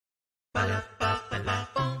Hello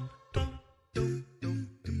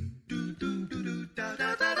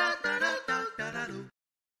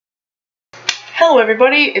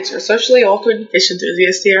everybody, it's your socially awkward fish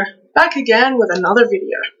enthusiast here, back again with another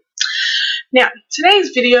video. Now, today's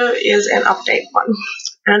video is an update one,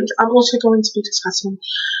 and I'm also going to be discussing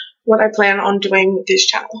what I plan on doing with this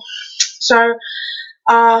channel. So,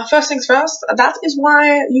 first things first, that is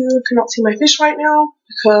why you cannot see my fish right now,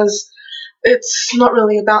 because it's not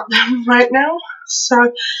really about them right now.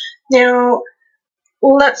 So, now,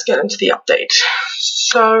 let's get into the update.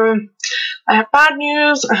 So, I have bad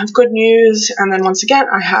news, I have good news, and then once again,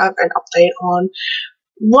 I have an update on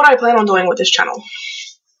what I plan on doing with this channel.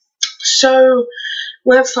 So,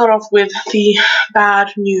 let's start off with the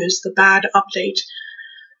bad news, the bad update.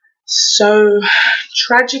 So,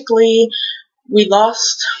 tragically, we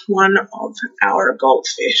lost one of our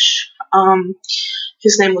goldfish.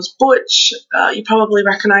 His name was Butch. You probably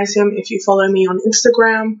recognize him if you follow me on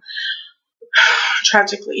Instagram.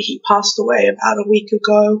 Tragically, he passed away about a week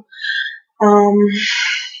ago.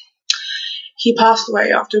 He passed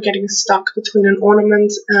away after getting stuck between an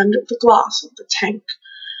ornament and the glass of the tank.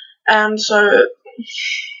 And so,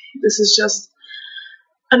 this is just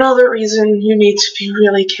another reason you need to be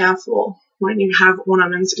really careful when you have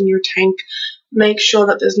ornaments in your tank. Make sure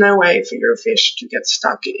that there's no way for your fish to get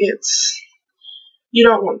stuck. You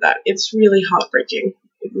don't want that. It's really heartbreaking.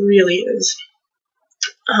 It really is.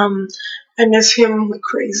 I miss him like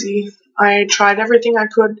crazy. I tried everything I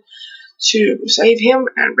could to save him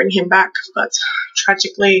and bring him back, but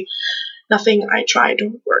tragically, nothing I tried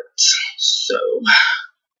worked. So,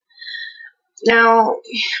 now,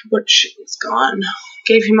 Butch is gone.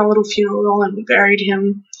 Gave him a little funeral and we buried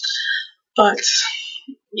him. But,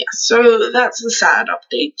 yeah, so that's the sad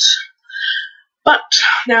update. But,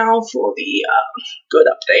 now for the good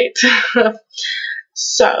update.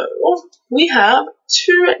 So, we have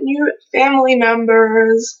 2 new family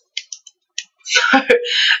members.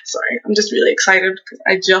 Sorry, I'm just really excited because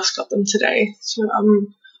I just got them today. So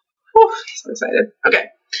I'm so excited. Okay,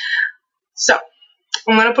 so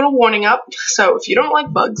I'm going to put a warning up. So if you don't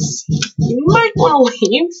like bugs, you might want to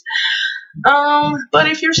leave. But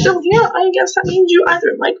if you're still here, I guess that means you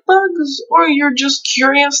either like bugs or you're just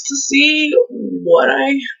curious to see what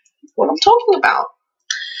I'm talking about.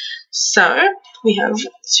 So we have 2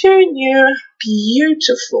 new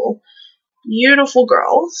beautiful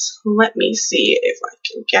girls. Let me see if I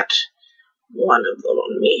can get one of them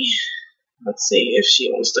on me. Let's see if she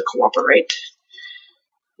wants to cooperate.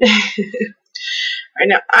 Right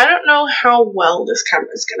now, I don't know how well this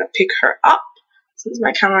camera is going to pick her up, since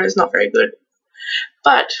my camera is not very good.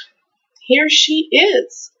 But here she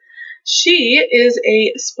is. She is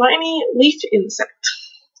a spiny leaf insect.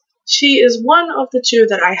 She is one of the 2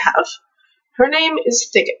 that I have. Her name is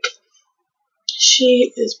Thicket.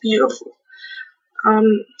 She is beautiful.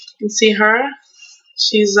 You can see her.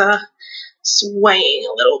 She's swaying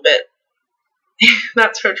a little bit.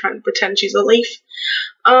 That's her trying to pretend she's a leaf.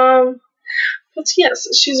 But yes,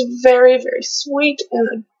 she's very, very sweet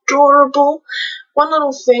and adorable. One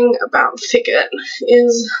little thing about Thicket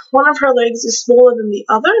is one of her legs is smaller than the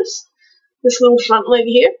others. This little front leg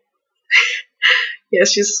here. Yeah,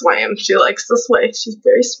 she's swaying. She likes to sway. She's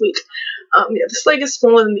very sweet. Yeah, this leg is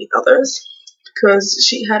smaller than the others because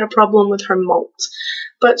she had a problem with her molt.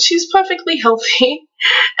 But she's perfectly healthy,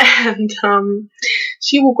 and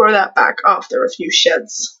she will grow that back after a few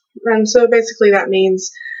sheds. And so basically that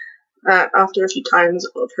means that after a few times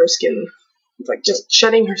of her skin, like just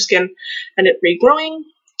shedding her skin and it regrowing,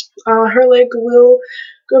 her leg will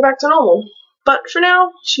go back to normal. But for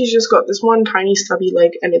now, she's just got this one tiny stubby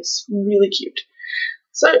leg, and it's really cute.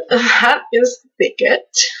 So that is Thicket.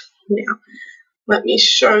 Now, let me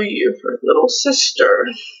show you her little sister.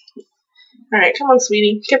 Alright, come on,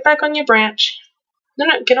 sweetie. Get back on your branch. No,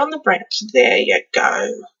 get on the branch. There you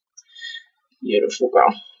go. Beautiful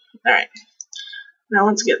girl. Alright. Now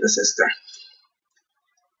let's get the sister.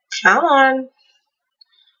 Come on.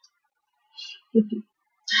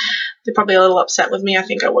 They're probably a little upset with me. I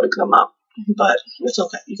think I would have come up. But it's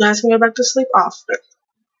okay. You guys can go back to sleep after.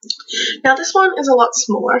 Now this one is a lot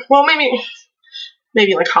smaller. Well,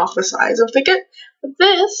 maybe like half the size of Thicket. But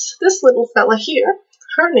this little fella here,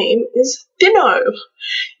 her name is Dino.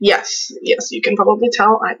 Yes, you can probably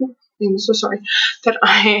tell I'm so sorry that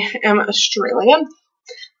I am Australian.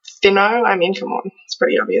 Dino, I mean, come on, it's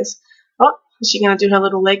pretty obvious. Oh, is she gonna do her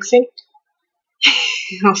little leg thing?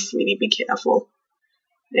 Oh, sweetie, be careful.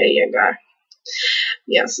 There you go.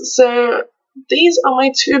 Yes, so these are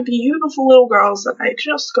my 2 beautiful little girls that I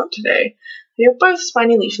just got today. They are both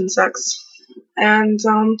spiny leaf insects, and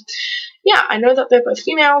yeah, I know that they're both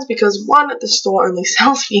females because one, the store only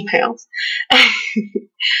sells females,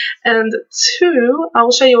 and two,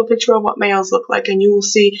 I'll show you a picture of what males look like and you will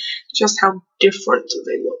see just how different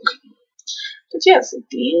they look. But yes,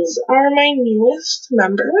 these are my newest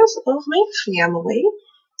members of my family.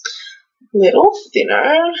 Little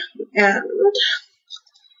thinner and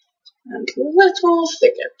little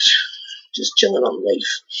thicket, just chilling on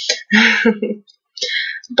leaf.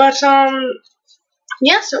 But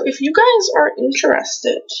yeah, so if you guys are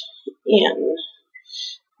interested in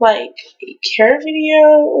like a care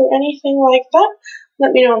video or anything like that,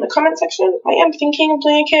 let me know in the comment section. I am thinking of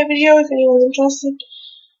doing a care video if anyone's interested,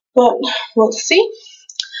 but we'll see.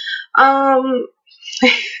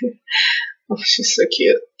 Oh, she's so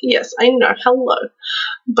cute. Yes, I know. Hello.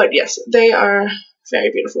 But yes, they are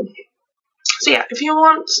very beautiful. So yeah, if you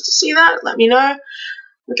want to see that, let me know.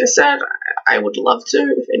 Like I said, I would love to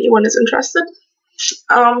if anyone is interested.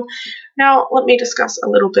 Now let me discuss a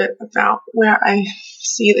little bit about where I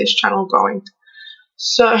see this channel going.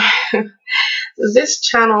 So this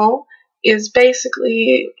channel is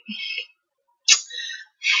basically,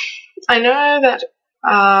 I know that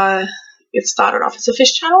it started off as a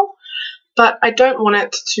fish channel, but I don't want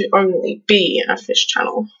it to only be a fish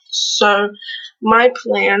channel. So my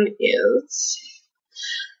plan is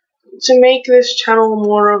to make this channel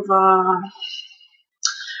more of a,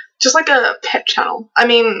 just like a pet channel. I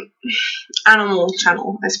mean, animal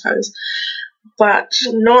channel, I suppose. But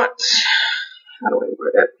not, how do I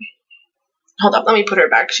word it? Hold up, let me put her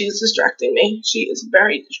back. She's distracting me. She is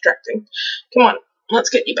very distracting. Come on, let's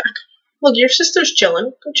get you back. Look, your sister's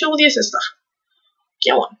chilling. Go chill with your sister.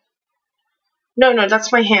 Get on. No,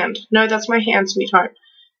 that's my hand. No, that's my hand, sweetheart.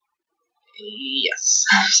 Yes.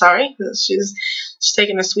 Sorry, she's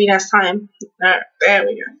taking a sweet ass time. Alright, there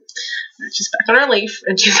we go. She's back on her leaf,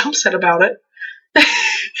 and she's upset about it.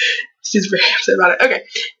 She's very upset about it. Okay,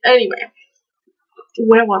 anyway.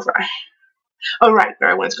 Where was I? Oh, right, where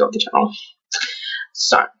I wanted to go with the channel.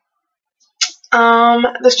 So,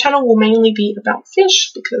 this channel will mainly be about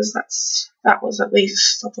fish, because that was at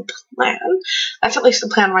least the plan. That's at least the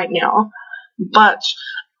plan right now. But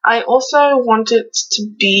I also want it to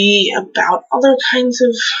be about other kinds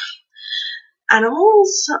of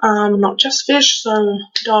animals, not just fish, so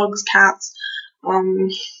dogs, cats,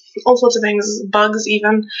 all sorts of things, bugs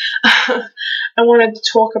even. I wanted to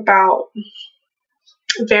talk about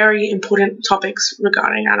very important topics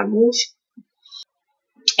regarding animals.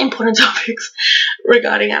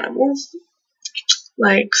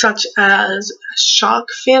 Like such as shark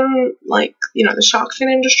fin, like, you know, the shark fin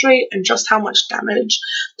industry and just how much damage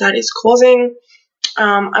that is causing.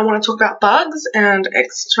 I want to talk about bugs and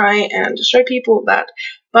try and show people that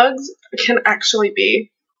bugs can actually be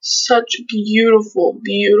such beautiful,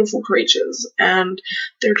 beautiful creatures, and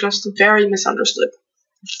they're just very misunderstood.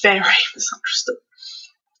 Very misunderstood.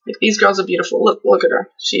 Like, these girls are beautiful. Look at her.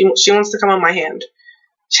 She wants to come on my hand.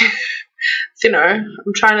 You know,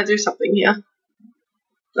 I'm trying to do something here.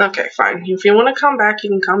 Okay, fine. If you want to come back, you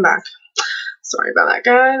can come back. Sorry about that,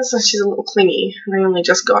 guys. She's a little clingy. I only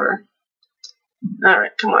just got her.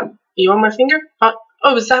 Alright, come on. Are you on my finger?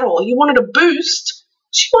 Oh, is that all? You wanted a boost?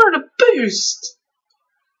 She wanted a boost!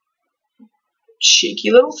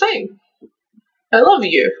 Cheeky little thing. I love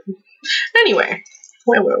you. Anyway,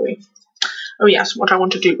 where were we? Oh yes, what I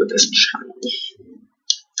want to do with this channel.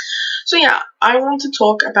 So yeah, I want to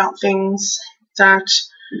talk about things that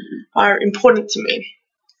are important to me.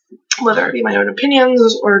 Whether it be my own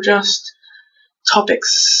opinions or just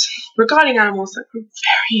topics regarding animals that are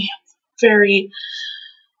very, very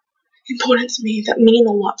important to me, that mean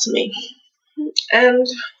a lot to me. And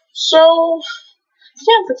so,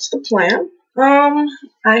 yeah, that's the plan.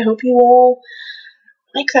 I hope you all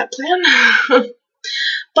like that plan.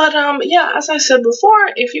 But, yeah, as I said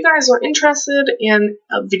before, if you guys are interested in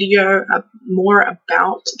a video more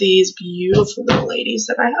about these beautiful little ladies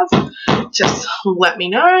that I have, just let me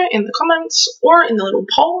know in the comments or in the little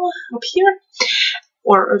poll up here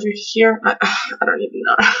or over here. I don't even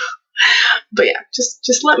know. But yeah,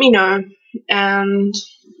 just let me know and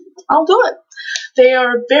I'll do it. They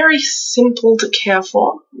are very simple to care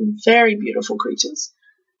for, very beautiful creatures.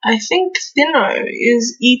 I think Thinno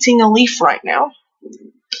is eating a leaf right now.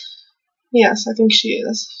 Yes, I think she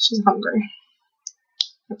is. She's hungry.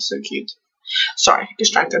 That's so cute. Sorry,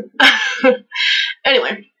 distracted.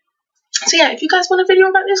 Anyway, so yeah, if you guys want a video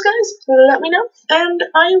about this, guys, let me know, and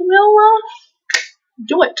I will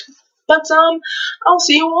do it. But I'll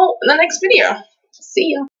see you all in the next video.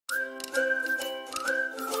 See ya.